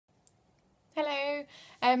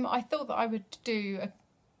I thought that I would do a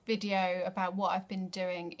video about what I've been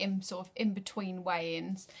doing in between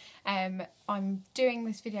weigh-ins. I'm doing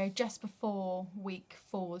this video just before week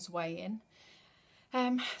 4's weigh-in.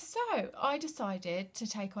 So I decided to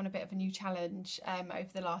take on a bit of a new challenge over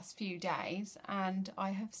the last few days, and I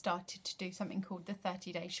have started to do something called the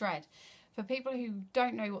 30-day shred. For people who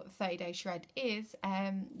don't know what the 30-day shred is,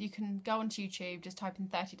 you can go onto YouTube, just type in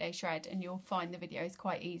 30-day shred and you'll find the videos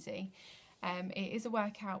quite easy. It is a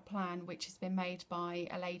workout plan which has been made by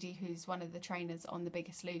a lady who's one of the trainers on The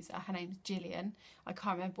Biggest Loser. Her name's Gillian. I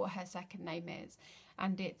can't remember what her second name is.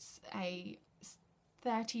 And it's a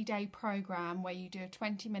 30-day program where you do a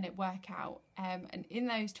 20-minute workout. And in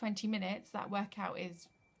those 20 minutes, that workout is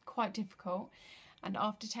quite difficult. And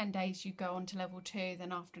after 10 days, you go on to level 2.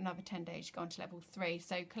 Then after another 10 days, you go on to level 3.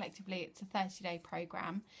 So collectively, it's a 30-day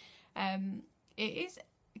program. It is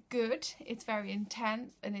good, it's very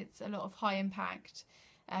intense, and it's a lot of high impact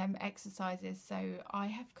exercises, so I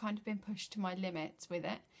have kind of been pushed to my limits with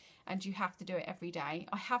it, and you have to do it every day.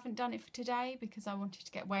 I haven't done it for today because I wanted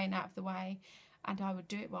to get weighing out of the way, and I would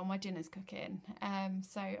do it while my dinner's cooking.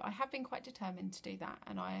 So I have been quite determined to do that,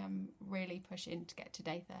 and I am really pushing to get to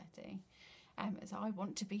day 30, as I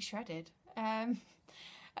want to be shredded.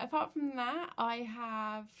 Apart from that, I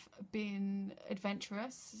have been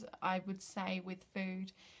adventurous, I would say, with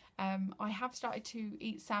food. I have started to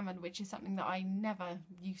eat salmon, which is something that I never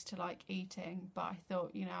used to like eating, but I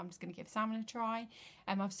thought, you know, I'm just going to give salmon a try.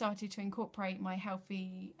 I've started to incorporate my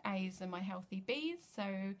healthy A's and my healthy B's,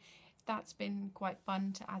 so that's been quite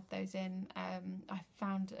fun to add those in. I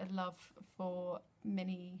found a love for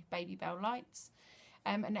mini Babybel lights.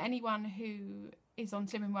 And anyone who is on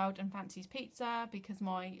Slimming World and fancies pizza, because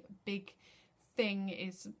my big thing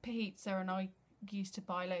is pizza, and I used to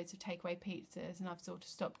buy loads of takeaway pizzas and I've sort of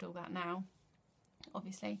stopped all that now,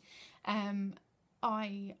 obviously.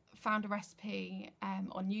 I found a recipe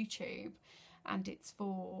on YouTube, and it's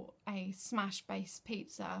for a smash based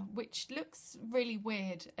pizza which looks really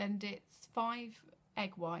weird, and it's 5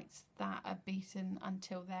 egg whites that are beaten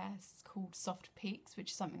until they're called soft peaks,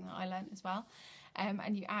 which is something that I learnt as well.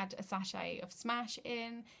 And you add a sachet of Smash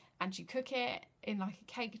in, and you cook it in like a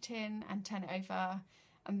cake tin and turn it over,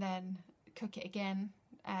 and then cook it again,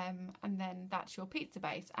 and then that's your pizza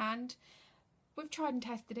base. And we've tried and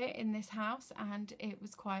tested it in this house, and it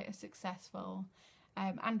was quite a successful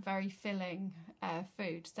and very filling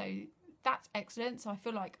food. So that's excellent. So I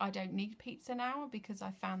feel like I don't need pizza now because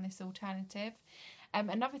I found this alternative.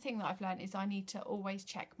 Another thing that I've learned is I need to always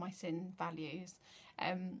check my sin values.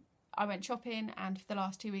 I went shopping, and for the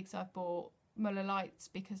last 2 weeks I've bought Muller Lights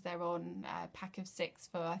because they're on a pack of 6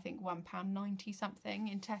 for I think £1.90 something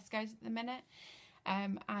in Tesco's at the minute.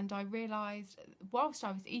 And I realised whilst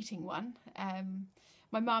I was eating one,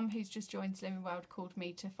 my mum, who's just joined Slimming World, called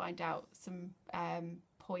me to find out some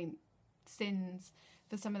point sins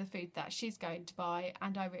for some of the food that she's going to buy,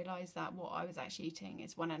 and I realised that what I was actually eating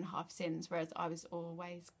is 1.5 sins, whereas I was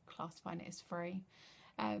always classifying it as free.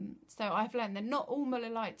 So I've learned that not all Muller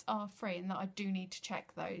Lights are free, and that I do need to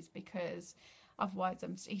check those, because otherwise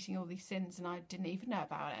I'm just eating all these sins and I didn't even know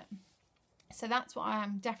about it. So that's what I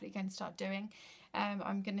am definitely going to start doing.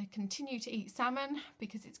 I'm going to continue to eat salmon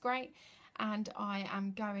because it's great, and I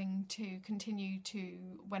am going to continue to,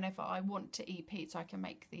 whenever I want to eat pizza, I can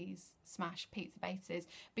make these smash pizza bases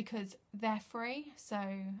because they're free, so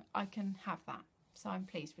I can have that. So I'm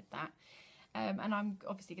pleased with that. And I'm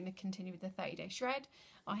obviously going to continue with the 30-day shred.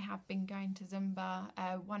 I have been going to Zumba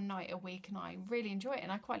one night a week, and I really enjoy it,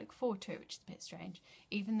 and I quite look forward to it, which is a bit strange,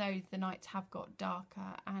 even though the nights have got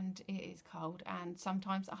darker and it is cold, and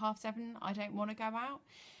sometimes at 7:30 I don't want to go out.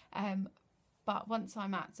 But once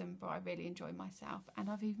I'm at Zumba, I really enjoy myself, and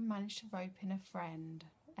I've even managed to rope in a friend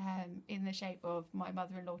in the shape of my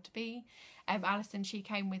mother-in-law to be. Alison, she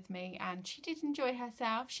came with me, and she did enjoy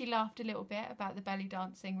herself. She laughed a little bit about the belly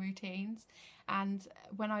dancing routines, and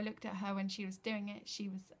when I looked at her when she was doing it, she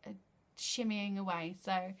was shimmying away.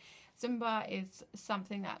 So Zumba is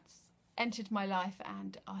something that's entered my life,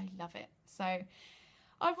 and I love it. So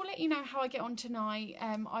I will let you know how I get on tonight.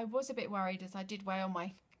 I was a bit worried, as I did weigh on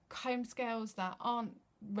my home scales that aren't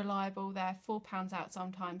reliable. They're £4 out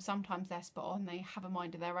sometimes they're spot on, they have a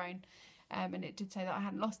mind of their own, and it did say that I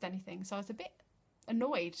hadn't lost anything, so I was a bit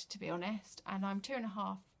annoyed, to be honest. And I'm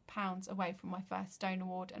 £2.5 away from my first Stone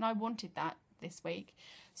Award, and I wanted that this week,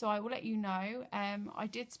 so I will let you know. I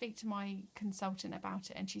did speak to my consultant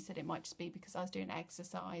about it, and she said it might just be because I was doing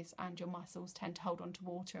exercise, and your muscles tend to hold on to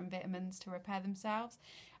water and vitamins to repair themselves,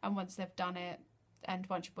 and once they've done it, and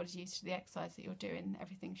once your body's used to the exercise that you're doing,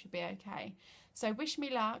 everything should be okay. So wish me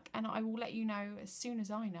luck, and I will let you know as soon as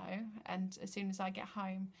I know and as soon as I get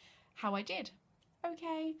home how I did.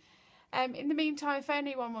 Okay. In the meantime, if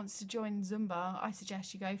anyone wants to join Zumba, I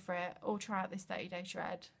suggest you go for it or try out this 30-day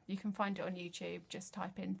shred. You can find it on YouTube. Just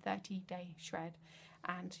type in 30-day shred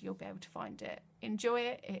and you'll be able to find it. Enjoy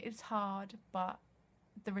it. It is hard, but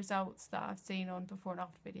the results that I've seen on before and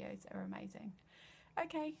after videos are amazing.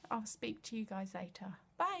 Okay, I'll speak to you guys later.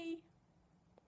 Bye.